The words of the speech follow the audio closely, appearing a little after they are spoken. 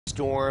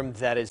Storm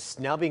that is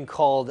now being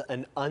called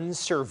an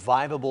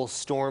unsurvivable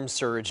storm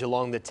surge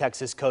along the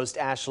Texas coast.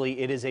 Ashley,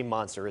 it is a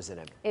monster, isn't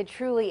it? It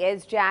truly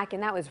is, Jack,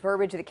 and that was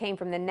verbiage that came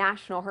from the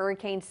National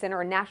Hurricane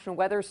Center and National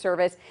Weather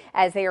Service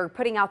as they are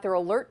putting out their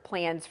alert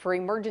plans for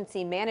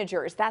emergency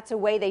managers. That's a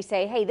way they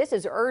say, hey, this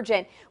is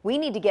urgent. We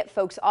need to get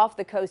folks off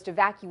the coast,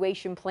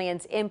 evacuation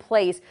plans in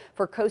place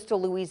for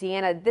coastal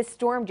Louisiana. This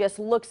storm just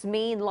looks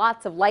mean,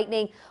 lots of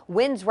lightning,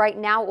 winds right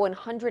now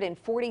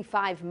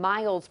 145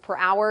 miles per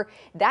hour.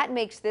 That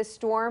makes this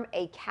storm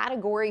a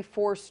Category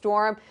 4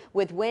 storm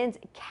with winds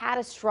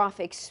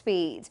catastrophic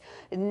speeds.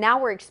 Now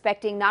we're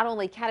expecting not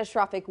only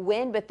catastrophic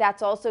wind, but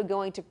that's also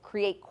going to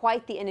create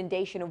quite the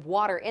inundation of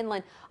water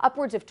inland,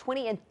 upwards of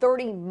 20 and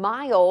 30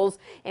 miles,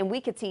 and we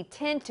could see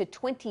 10 to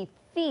 20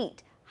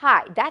 feet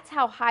high. That's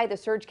how high the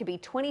surge could be.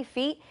 20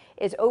 feet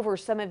is over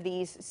some of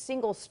these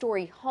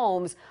single-story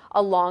homes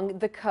along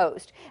the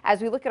coast.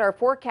 As we look at our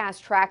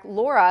forecast track,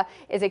 Laura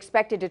is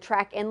expected to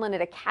track inland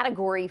at a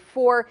Category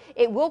 4.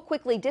 It will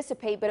quickly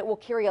dissipate, but it will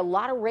carry a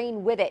lot of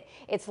rain with it.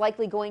 It's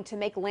likely going to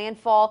make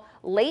landfall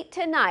late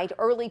tonight,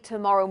 early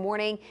tomorrow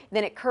morning.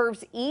 Then it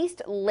curves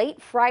east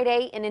late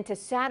Friday and into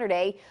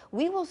Saturday.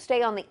 We will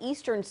stay on the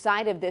eastern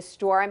side of this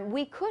storm.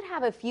 We could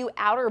have a few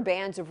outer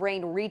bands of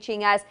rain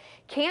reaching us.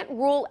 Can't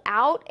rule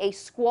out a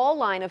squall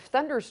line of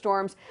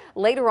thunderstorms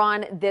later on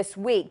this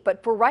week.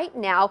 But for right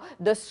now,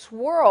 the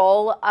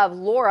swirl of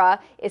Laura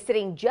is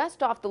sitting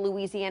just off the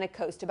Louisiana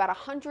coast, about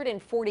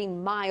 140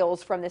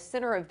 miles from the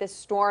center of this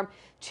storm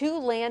to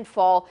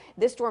landfall.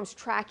 This storm's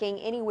tracking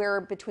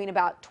anywhere between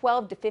about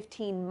 12 to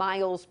 15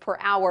 miles per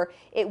hour.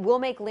 It will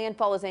make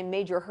landfall as a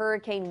major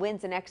hurricane,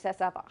 winds in excess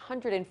of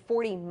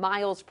 140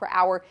 miles per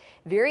hour.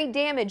 Very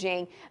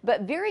damaging,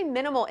 but very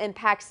minimal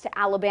impacts to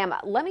Alabama.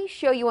 Let me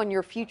show you on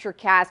your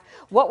futurecast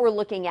what we're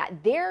looking at.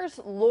 There's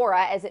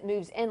Laura as it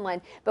moves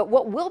inland, but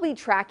what we'll be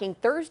tracking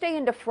Thursday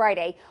into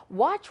Friday,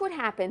 watch what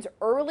happens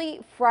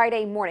early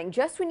Friday morning.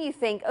 Just when you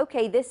think,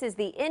 okay, this is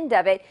the end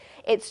of it,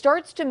 it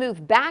starts to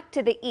move back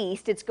to the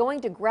east. It's going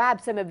to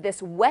grab some of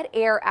this wet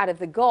air out of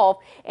the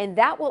Gulf, and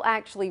that will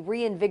actually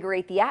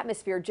reinvigorate the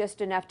atmosphere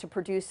just enough to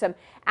produce some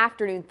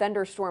afternoon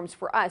thunderstorms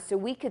for us. So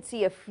we could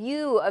see a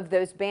few of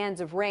those bands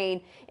of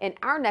rain in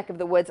our neck of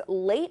the woods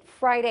late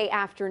Friday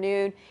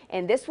afternoon,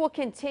 and this will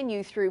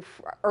continue through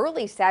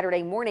early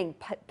Saturday morning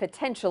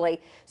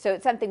potentially. So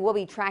it's something we'll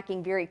be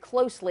tracking very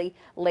closely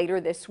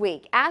later this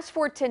week. As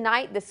for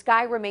tonight, the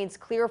sky remains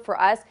clear for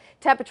us.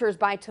 Temperatures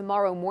by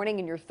tomorrow morning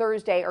and your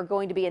Thursday are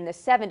going to be in the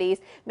 70s,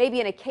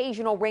 maybe an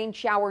occasional rain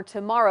shower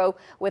tomorrow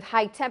with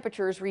high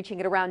temperatures reaching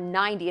at around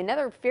 90.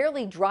 Another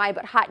fairly dry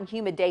but hot and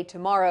humid day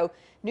tomorrow.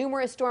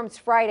 Numerous storms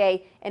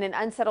Friday, and an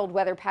unsettled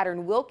weather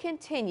pattern will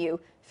continue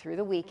through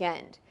the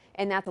weekend.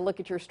 And now to look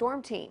at your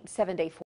storm team 7-day